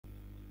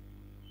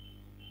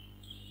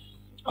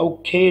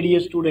Okay, dear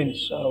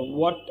students,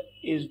 what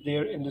is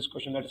there in this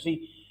question? Let's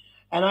see.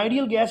 An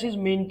ideal gas is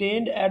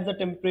maintained at the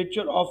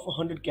temperature of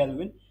 100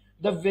 Kelvin.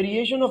 The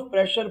variation of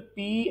pressure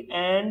P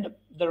and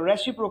the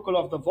reciprocal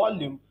of the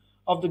volume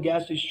of the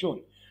gas is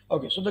shown.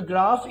 Okay, so the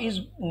graph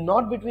is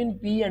not between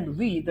P and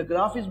V. The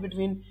graph is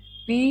between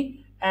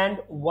P and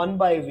 1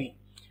 by V.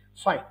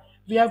 Fine.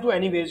 We have to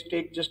anyways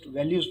take just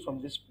values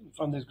from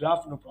this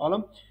graph, no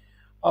problem.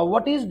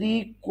 What is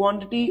the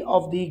quantity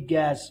of the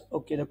gas?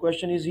 Okay, the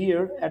question is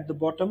here at the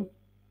bottom.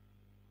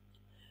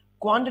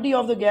 Quantity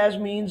of the gas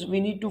means we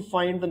need to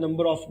find the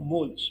number of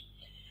moles.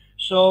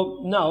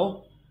 So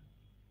now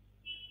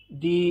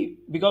the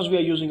because we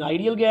are using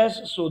ideal gas,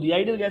 so the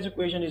ideal gas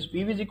equation is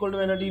PV is equal to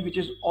nRT, which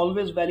is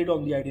always valid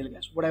on the ideal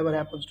gas, whatever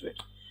happens to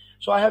it.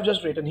 So I have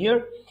just written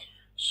here.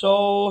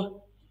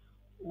 So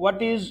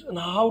what is and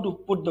how to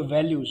put the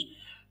values?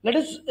 Let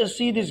us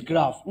see this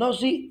graph. Now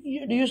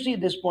see, do you see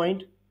this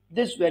point?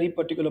 This very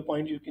particular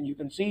point, you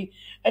can see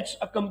it's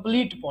a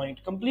complete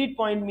point. Complete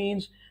point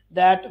means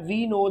that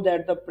we know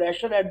that the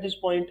pressure at this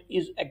point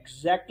is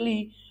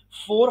exactly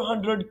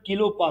 400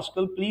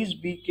 kilopascal. Please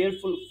be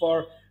careful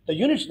for the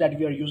units that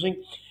we are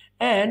using,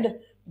 and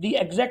the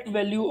exact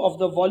value of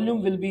the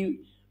volume will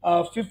be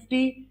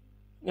 50.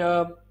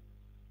 uh,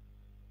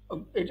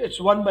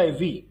 it's 1 by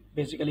V,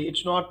 basically.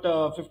 It's not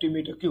 50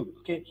 meter cube.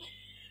 Okay,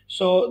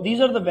 so these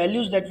are the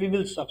values that we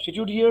will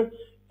substitute here,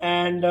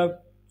 and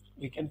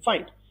we can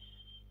find.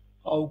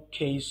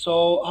 Okay,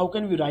 so how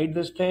can we write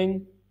this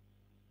thing?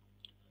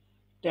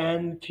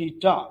 Tan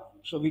theta.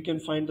 So we can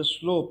find the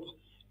slope.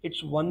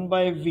 It's 1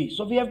 by V.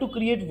 So we have to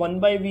create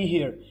 1 by V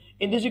here.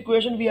 In this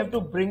equation, we have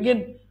to bring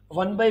in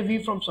 1 by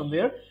V from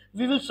somewhere.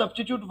 We will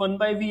substitute 1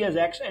 by V as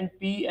X and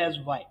P as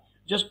Y,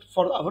 just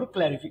for our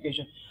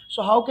clarification.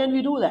 So how can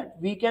we do that?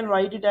 We can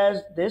write it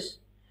as this,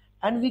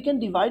 and we can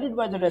divide it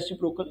by the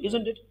reciprocal,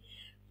 isn't it?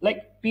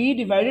 Like P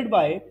divided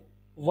by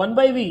 1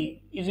 by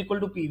V is equal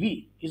to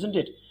PV, isn't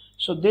it?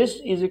 So this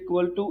is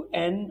equal to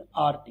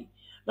nRT.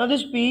 Now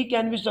this P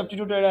can be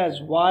substituted as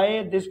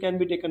Y, this can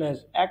be taken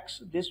as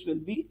X, this will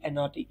be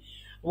nRT.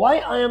 Why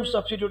I am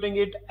substituting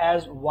it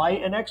as Y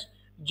and X?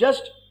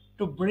 Just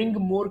to bring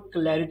more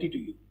clarity to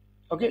you,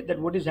 okay, that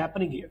what is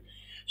happening here.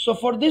 So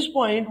for this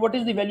point, what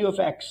is the value of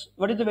X?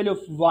 What is the value of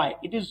Y?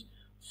 It is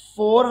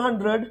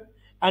 400,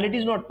 and it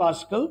is not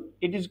Pascal,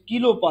 it is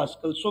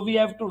kilopascal. So we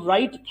have to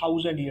write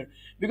 1000 here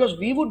because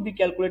we would be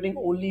calculating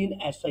only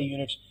in SI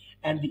units,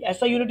 and the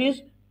SI unit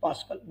is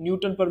Pascal,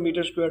 Newton per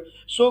meter square.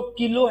 So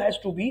kilo has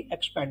to be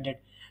expanded.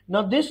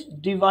 Now this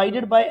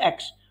divided by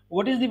X,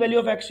 what is the value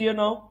of X here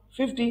now?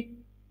 50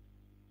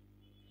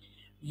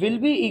 will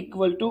be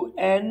equal to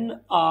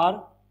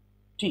nRT.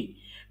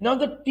 Now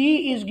the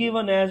T is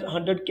given as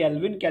 100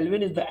 Kelvin.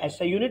 Kelvin is the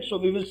SI unit, so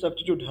we will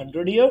substitute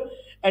 100 here,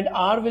 and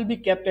R will be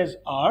kept as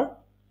R.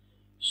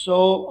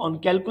 So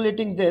on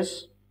calculating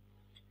this,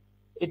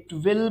 it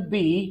will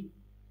be,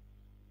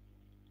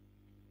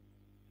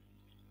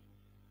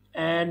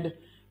 and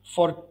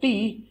for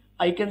T,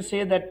 I can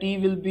say that T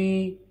will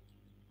be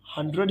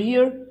 100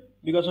 here,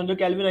 because 100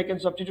 Kelvin I can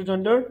substitute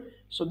 100.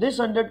 So this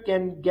 100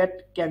 can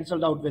get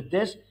cancelled out with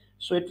this.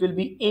 So it will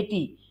be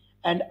 80,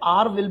 and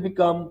R will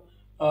become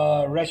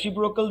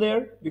reciprocal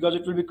there because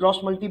it will be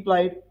cross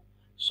multiplied.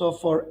 So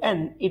for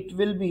N, it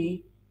will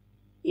be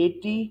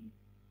 80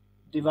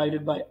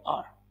 divided by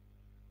R.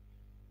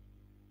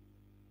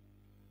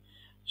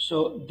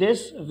 So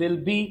this will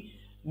be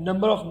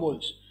number of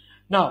moles.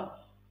 Now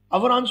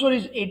our answer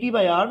is 80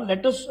 by R.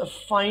 Let us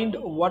find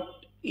what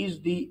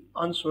is the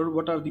answer.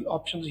 What are the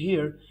options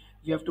here?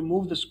 We have to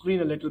move the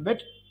screen a little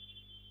bit.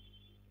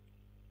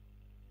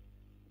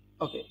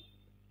 Okay,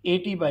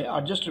 80 by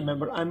R. Just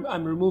remember,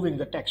 I'm removing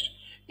the text.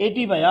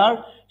 80 by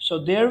R.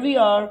 So there we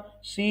are.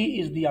 C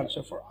is the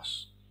answer for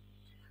us.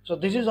 So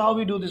this is how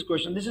we do this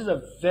question. This is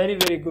a very,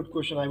 very good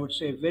question, I would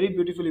say. Very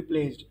beautifully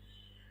placed.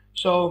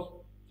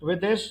 So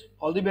with this,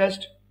 all the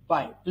best.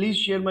 Bye. Please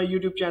share my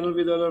YouTube channel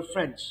with other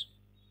friends.